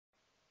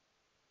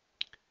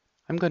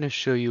I'm going to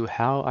show you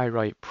how I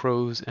write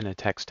prose in a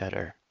text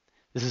editor.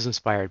 This is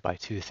inspired by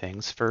two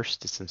things.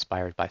 First, it's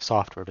inspired by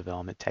software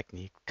development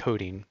technique,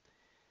 coding,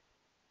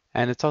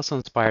 and it's also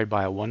inspired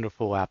by a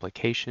wonderful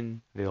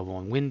application available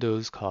on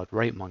Windows called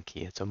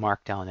WriteMonkey. It's a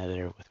markdown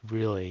editor with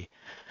really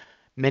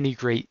many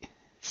great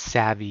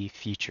savvy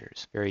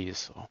features, very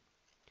useful.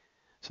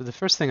 So the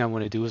first thing I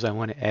want to do is I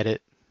want to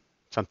edit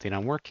something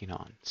I'm working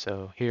on.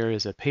 So here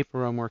is a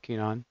paper I'm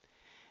working on,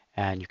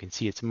 and you can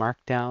see it's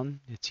markdown.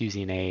 It's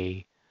using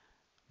a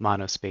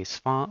monospace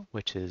font,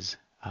 which is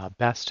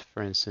best,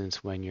 for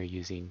instance, when you're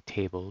using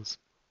tables,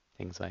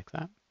 things like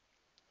that.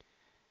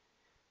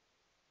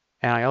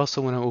 And I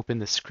also want to open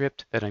the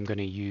script that I'm going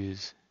to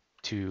use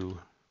to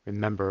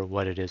remember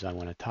what it is I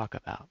want to talk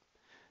about.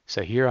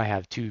 So here I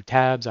have two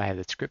tabs. I have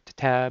the script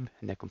tab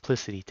and the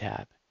complicity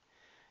tab.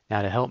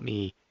 Now to help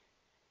me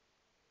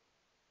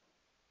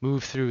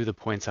move through the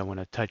points I want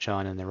to touch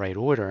on in the right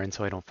order and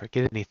so I don't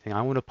forget anything,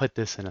 I want to put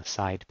this in a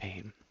side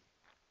pane.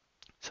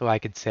 So I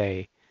could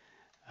say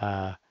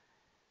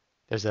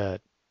there's a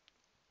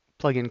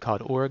plugin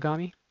called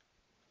Origami,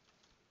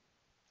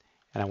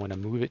 and I want to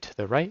move it to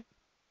the right.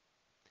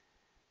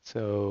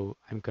 So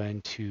I'm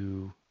going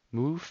to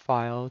move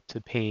file to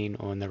pane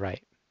on the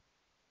right.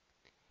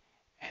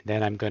 And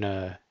then I'm going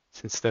to,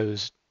 since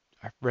those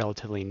are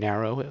relatively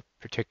narrow,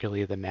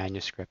 particularly the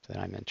manuscript that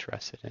I'm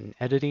interested in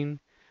editing,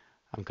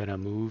 I'm going to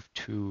move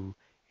to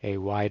a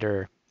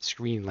wider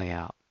screen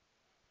layout.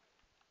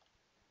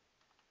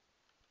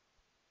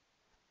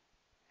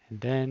 And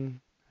then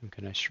I'm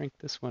going to shrink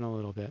this one a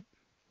little bit.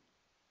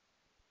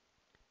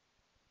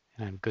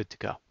 And I'm good to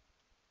go.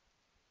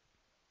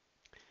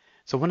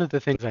 So one of the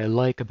things I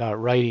like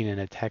about writing in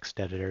a text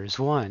editor is,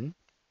 one,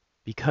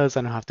 because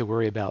I don't have to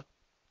worry about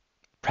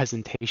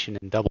presentation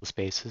in double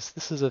spaces,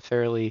 this is a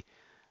fairly,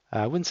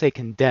 I wouldn't say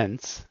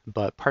condensed,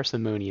 but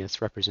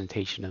parsimonious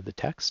representation of the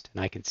text.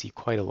 And I can see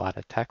quite a lot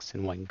of text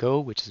in one go,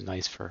 which is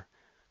nice for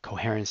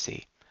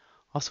coherency.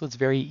 Also, it's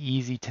very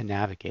easy to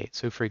navigate.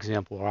 So for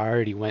example, I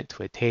already went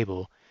to a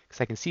table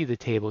because I can see the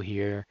table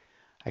here.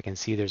 I can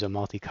see there's a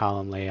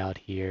multi-column layout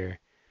here.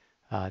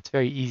 It's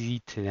very easy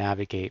to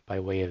navigate by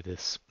way of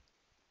this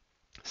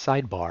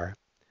sidebar.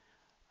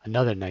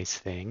 Another nice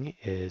thing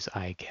is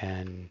I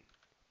can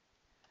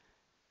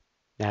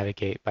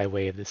navigate by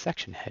way of the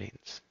section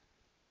headings.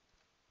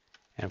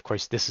 And of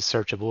course, this is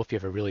searchable. If you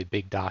have a really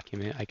big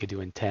document, I could do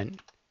intent.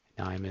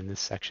 Now I'm in this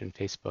section,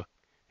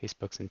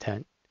 Facebook's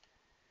intent.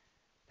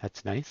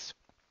 That's nice.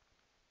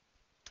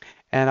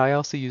 And I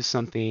also use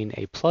something,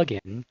 a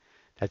plugin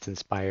that's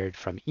inspired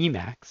from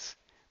Emacs,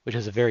 which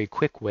is a very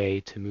quick way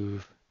to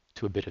move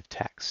to a bit of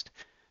text.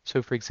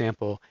 So for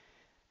example,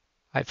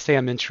 I'd say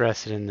I'm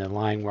interested in the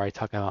line where I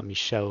talk about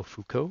Michel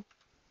Foucault.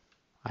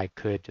 I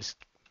could just,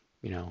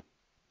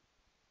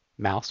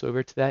 mouse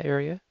over to that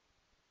area.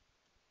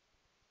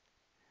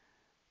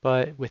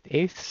 But with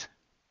eighths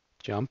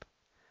jump,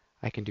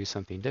 I can do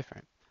something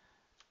different.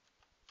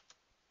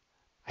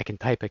 I can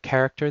type a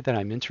character that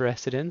I'm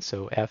interested in,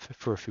 so F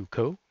for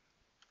Foucault.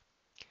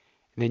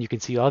 And then you can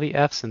see all the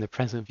F's in the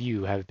present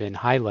view have been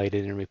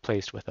highlighted and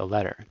replaced with a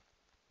letter.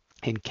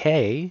 And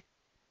K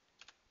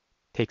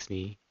takes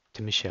me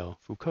to Michel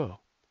Foucault.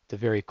 It's a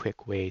very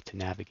quick way to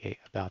navigate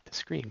about the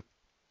screen.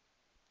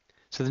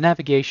 So the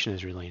navigation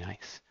is really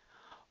nice.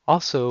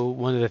 Also,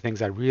 one of the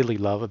things I really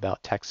love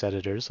about text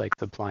editors like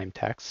Sublime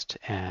Text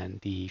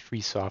and the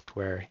free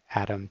software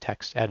Atom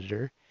text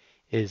editor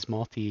is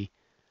multi-line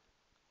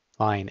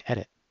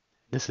edit.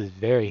 This is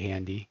very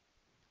handy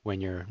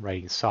when you're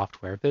writing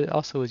software, but it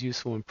also is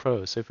useful in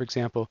prose. So for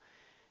example,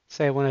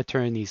 say I want to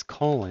turn these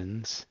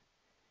colons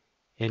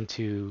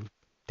into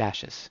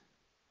dashes.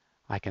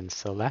 I can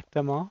select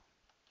them all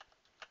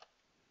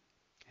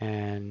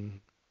and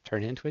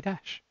turn it into a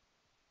dash.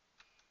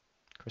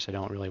 Of course, I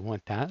don't really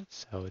want that,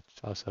 so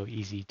it's also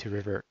easy to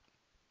revert.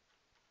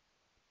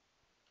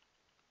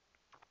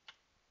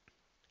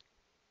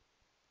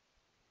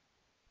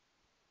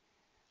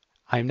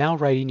 I'm now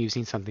writing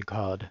using something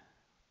called,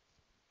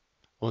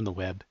 on the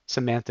web,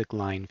 semantic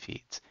line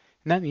feeds.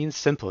 And that means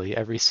simply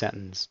every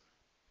sentence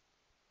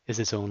is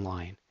its own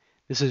line.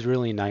 This is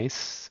really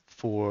nice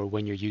for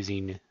when you're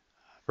using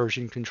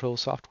version control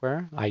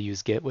software. I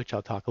use Git, which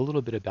I'll talk a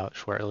little bit about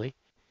shortly.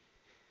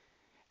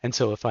 And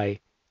so if I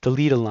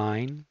delete a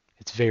line,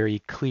 it's very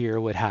clear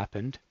what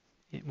happened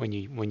when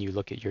you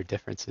look at your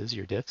differences,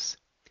 your diffs.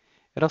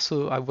 It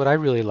also, what I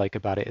really like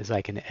about it is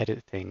I can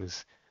edit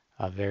things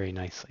very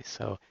nicely.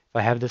 So if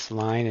I have this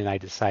line and I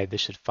decide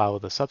this should follow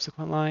the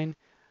subsequent line,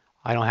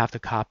 I don't have to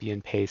copy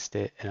and paste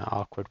it in an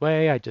awkward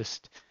way. I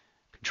just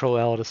Control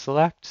L to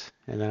select,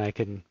 and then I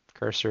can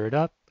cursor it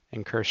up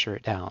and cursor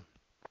it down.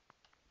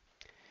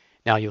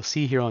 Now you'll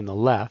see here on the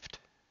left,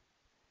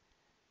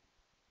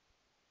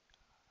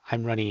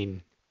 I'm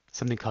running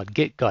something called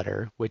git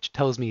gutter, which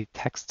tells me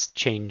text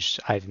change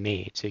I've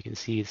made. So you can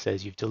see it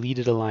says you've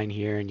deleted a line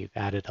here and you've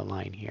added a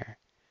line here.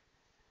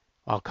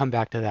 I'll come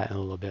back to that in a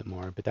little bit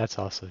more, but that's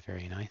also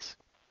very nice.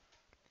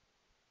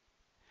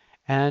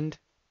 And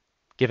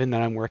Given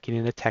that I'm working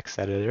in a text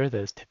editor that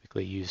is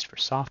typically used for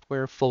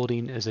software,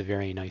 folding is a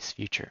very nice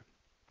feature.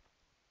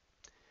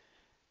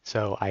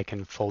 So I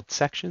can fold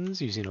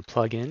sections using a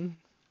plugin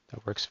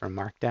that works for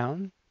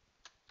Markdown.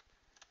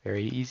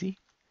 Very easy.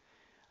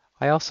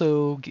 I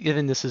also,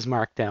 given this is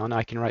Markdown,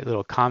 I can write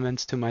little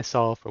comments to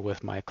myself or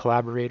with my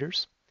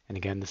collaborators. And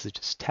again, this is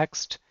just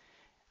text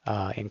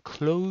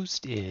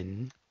enclosed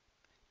in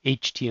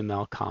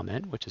HTML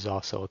comment, which is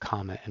also a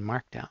comment in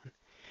Markdown.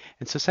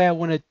 And so say I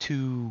wanted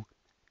to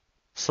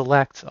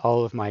select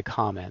all of my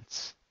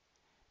comments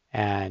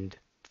and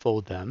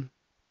fold them.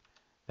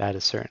 That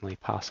is certainly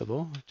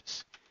possible.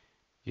 Just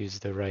use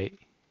the right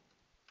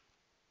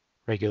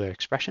regular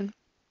expression.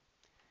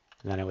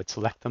 And then I would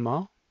select them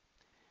all.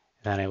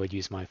 And then I would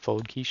use my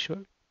fold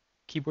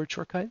keyboard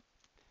shortcut.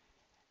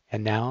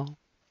 And now,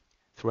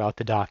 throughout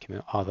the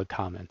document, all the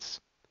comments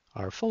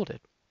are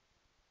folded.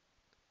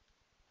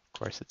 Of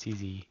course, it's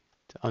easy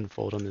to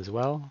unfold them as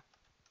well.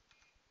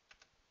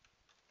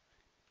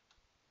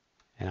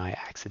 And I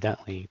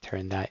accidentally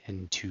turned that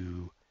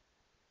into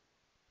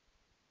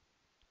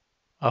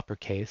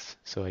uppercase.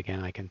 So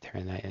again, I can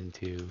turn that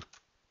into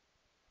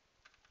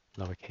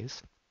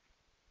lowercase.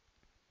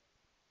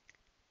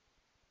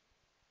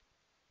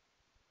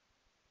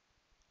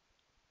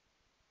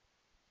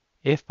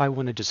 If I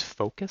want to just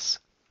focus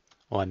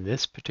on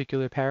this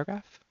particular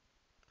paragraph,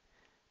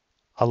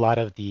 a lot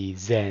of the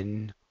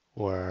Zen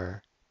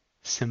or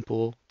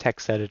simple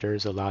text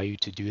editors allow you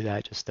to do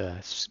that, just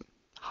to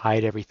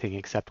hide everything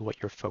except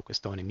what you're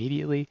focused on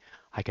immediately.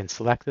 I can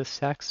select this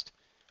text,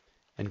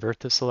 invert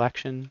the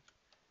selection,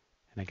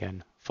 and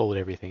again, fold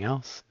everything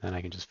else. Then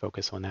I can just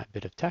focus on that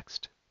bit of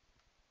text.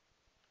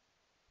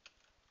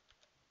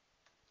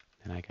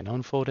 And I can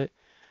unfold it.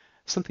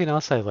 Something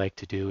else I like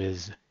to do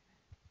is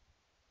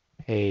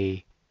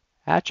a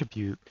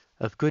attribute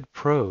of good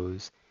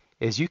prose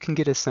is you can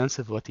get a sense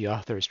of what the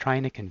author is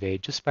trying to convey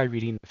just by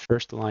reading the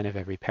first line of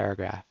every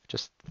paragraph,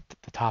 just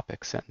the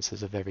topic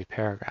sentences of every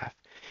paragraph.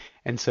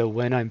 And so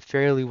when I'm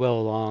fairly well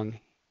along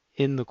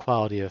in the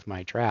quality of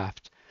my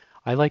draft,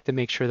 I like to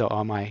make sure that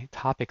all my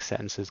topic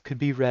sentences could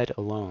be read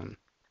alone.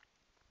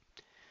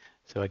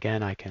 So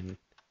again, I can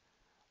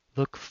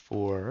look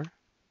for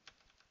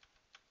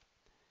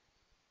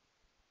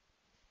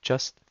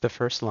just the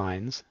first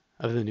lines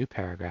of the new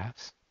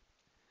paragraphs.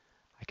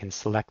 I can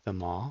select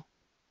them all.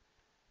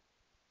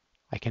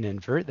 I can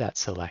invert that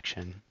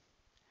selection,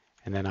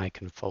 and then I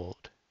can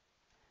fold.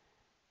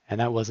 And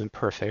that wasn't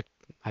perfect.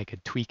 I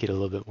could tweak it a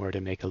little bit more to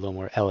make it a little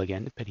more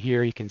elegant. But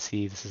here you can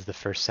see this is the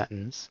first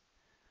sentence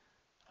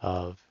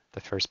of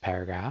the first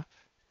paragraph,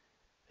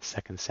 the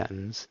second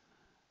sentence,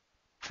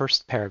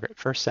 first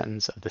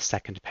sentence of the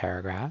second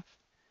paragraph,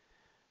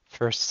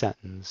 first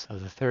sentence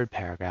of the third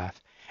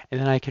paragraph,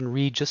 and then I can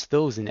read just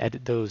those and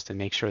edit those to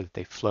make sure that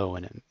they flow,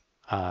 and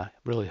it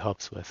really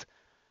helps with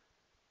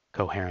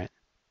coherent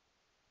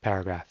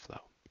paragraph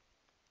flow.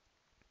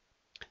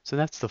 So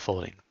that's the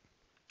folding.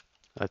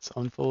 Let's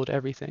unfold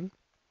everything.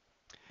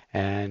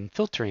 And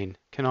filtering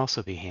can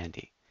also be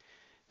handy.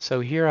 So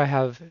here I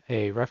have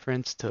a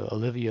reference to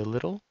Olivia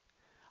Little.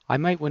 I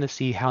might want to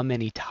see how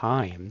many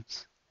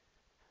times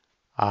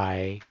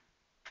I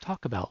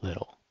talk about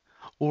Little.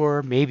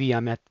 Or maybe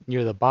I'm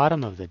near the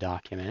bottom of the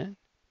document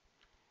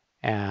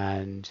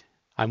and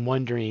I'm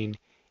wondering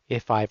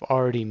if I've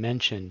already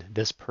mentioned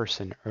this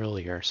person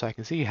earlier. So I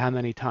can see how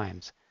many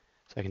times.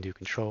 So I can do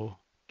Control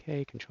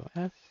K, Control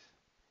F,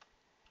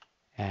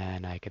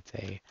 and I could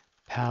say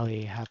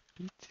Pali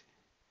Hapit.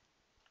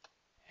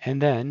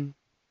 And then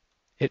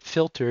it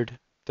filtered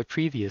the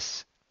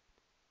previous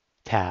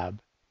tab,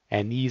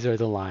 and these are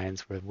the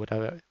lines where what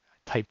I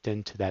typed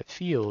into that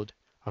field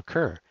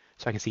occur.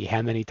 So I can see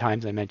how many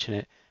times I mention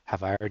it,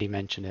 have I already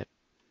mentioned it,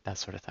 that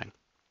sort of thing.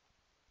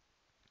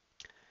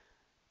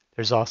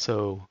 There's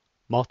also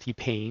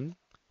multi-pane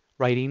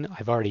writing.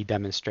 I've already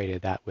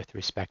demonstrated that with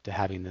respect to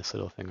having this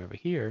little thing over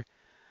here.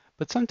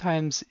 But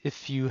sometimes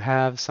if you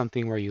have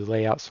something where you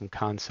lay out some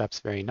concepts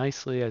very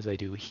nicely, as I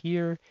do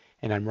here,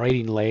 and I'm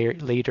writing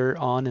later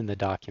on in the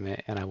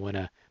document and I want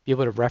to be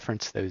able to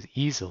reference those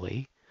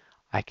easily,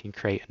 I can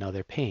create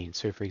another pane.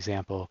 So for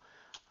example,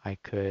 I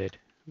could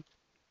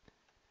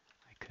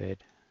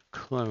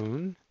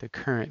clone the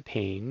current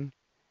pane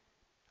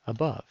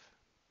above.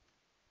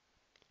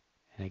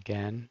 And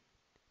again,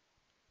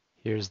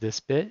 here's this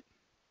bit.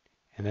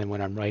 And then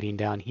when I'm writing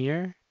down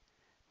here,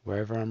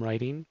 wherever I'm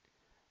writing,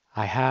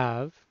 I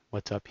have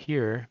what's up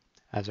here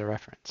as a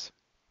reference,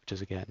 which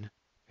is again,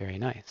 very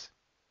nice.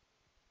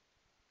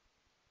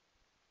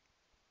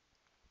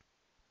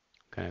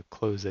 I'm going to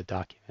close the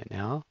document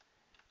now.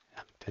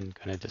 I'm then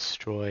going to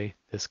destroy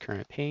this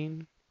current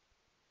pane.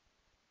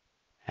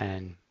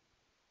 And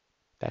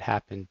that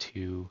happened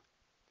to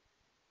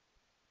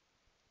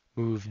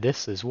move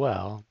this as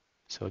well.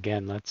 So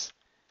again, let's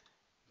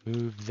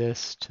move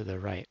this to the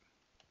right.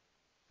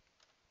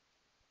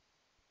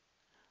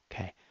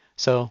 Okay,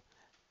 so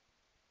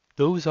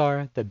those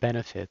are the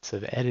benefits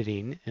of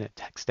editing in a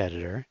text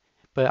editor,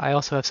 but I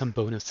also have some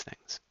bonus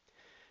things.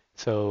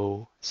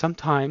 So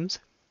sometimes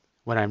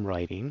when I'm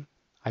writing,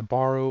 I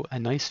borrow a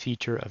nice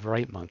feature of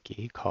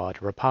WriteMonkey called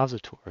a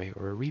repository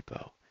or a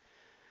repo.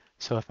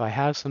 So if I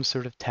have some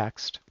sort of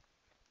text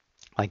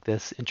like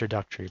this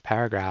introductory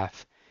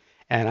paragraph,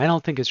 and I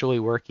don't think it's really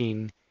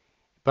working,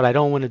 but I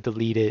don't want to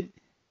delete it,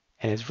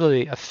 and it's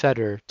really a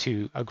fetter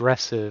to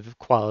aggressive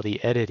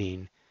quality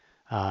editing.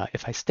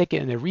 If I stick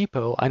it in a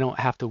repo, I don't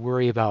have to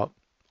worry about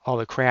all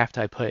the craft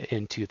I put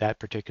into that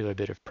particular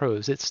bit of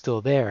prose. It's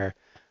still there,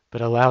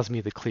 but allows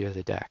me to clear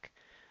the deck.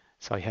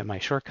 So I hit my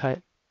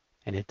shortcut,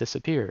 and it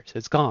disappears.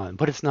 It's gone,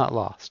 but it's not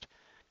lost,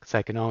 because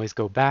I can always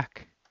go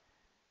back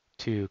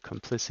to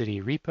Complicity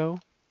repo,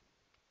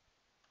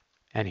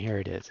 and here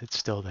it is. It's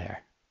still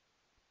there.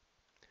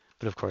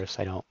 But of course,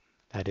 I don't.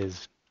 That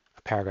is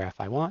a paragraph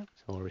I want,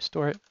 so we'll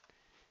restore it,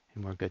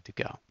 and we're good to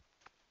go.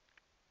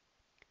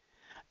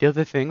 The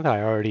other thing that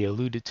I already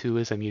alluded to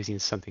is I'm using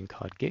something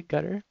called Git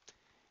Gutter.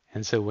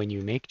 And so when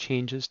you make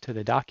changes to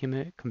the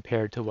document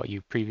compared to what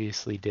you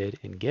previously did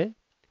in Git,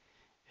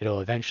 it'll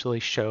eventually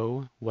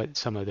show what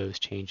some of those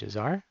changes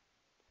are.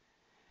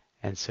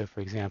 And so, for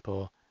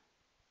example,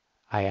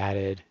 I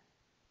added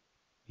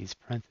these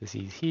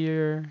parentheses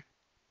here.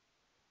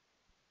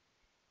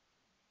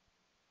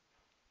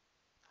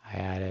 I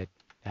added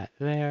that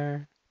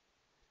there.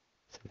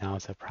 So now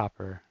it's a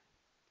proper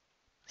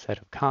set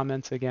of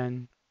comments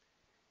again.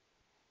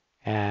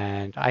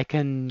 And I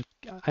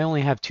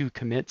only have 2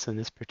 commits on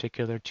this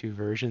particular, 2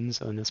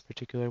 versions on this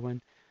particular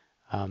one.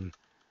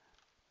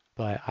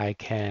 But I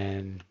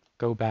can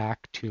go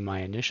back to my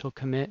initial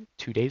commit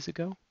 2 days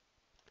ago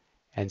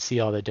and see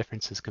all the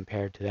differences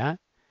compared to that.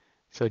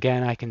 So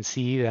again, I can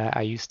see that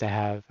I used to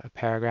have a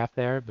paragraph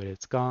there, but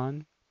it's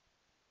gone.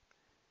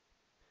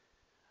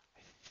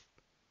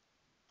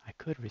 I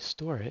could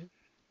restore it.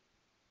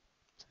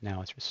 So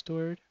now it's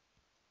restored.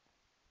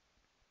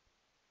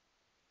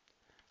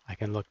 I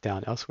can look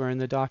down elsewhere in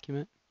the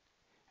document,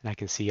 and I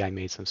can see I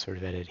made some sort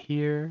of edit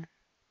here.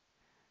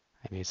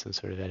 I made some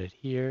sort of edit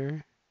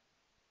here.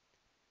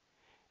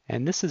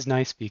 And this is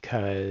nice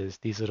because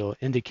these little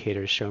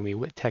indicators show me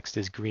what text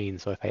is green.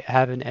 So if I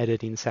have an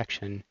editing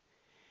section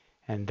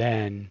and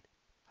then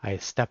I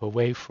step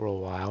away for a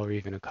while or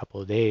even a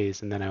couple of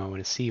days, and then I want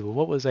to see, well,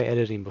 what was I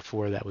editing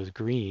before that was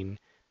green?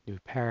 New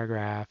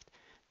paragraph.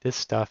 This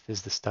stuff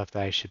is the stuff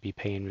that I should be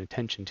paying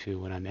attention to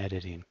when I'm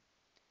editing.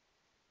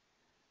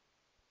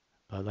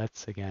 But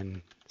let's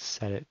again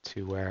set it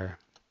to where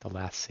the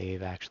last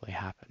save actually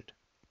happened.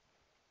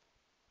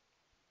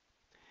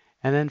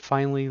 And then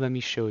finally, let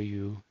me show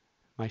you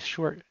my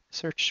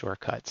search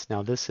shortcuts.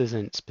 Now this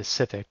isn't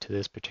specific to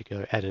this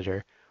particular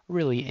editor, or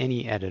really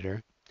any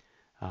editor,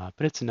 but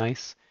it's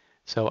nice.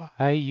 So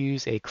I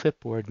use a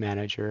clipboard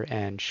manager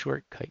and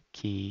shortcut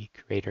key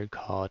creator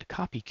called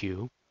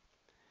CopyQ.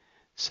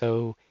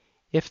 So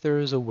if there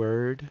is a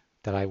word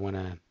that I want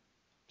to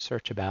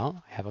search about,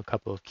 I have a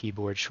couple of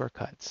keyboard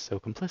shortcuts. So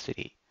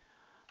Complicity,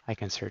 I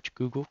can search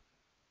Google,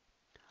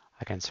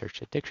 I can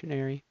search a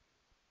dictionary,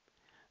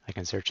 I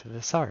can search the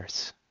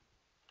thesaurus,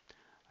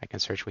 I can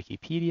search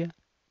Wikipedia,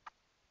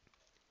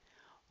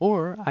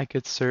 or I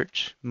could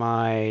search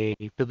my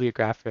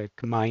bibliographic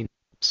mind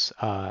maps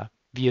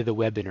via the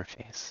web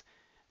interface.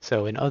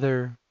 So in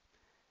other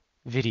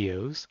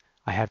videos,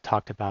 I have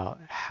talked about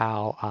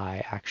how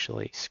I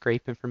actually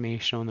scrape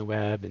information on the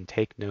web and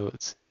take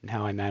notes and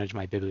how I manage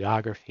my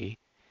bibliography.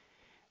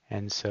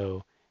 And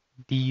so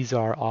these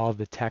are all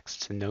the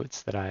texts and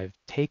notes that I've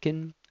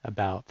taken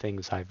about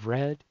things I've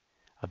read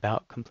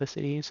about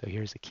Complicity. So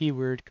here's a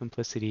keyword,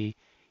 Complicity.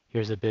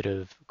 Here's a bit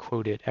of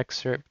quoted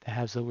excerpt that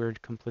has the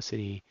word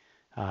Complicity.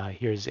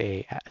 Here's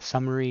a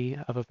summary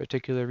of a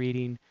particular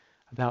reading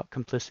about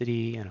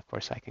Complicity. And of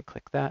course, I can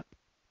click that.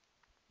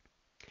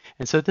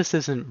 And so this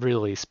isn't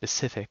really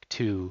specific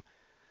to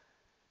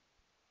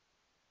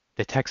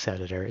the text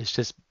editor. It's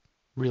just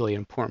really an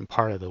important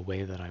part of the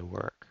way that I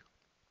work.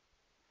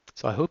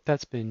 So I hope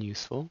that's been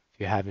useful. If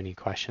you have any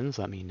questions,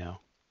 let me know.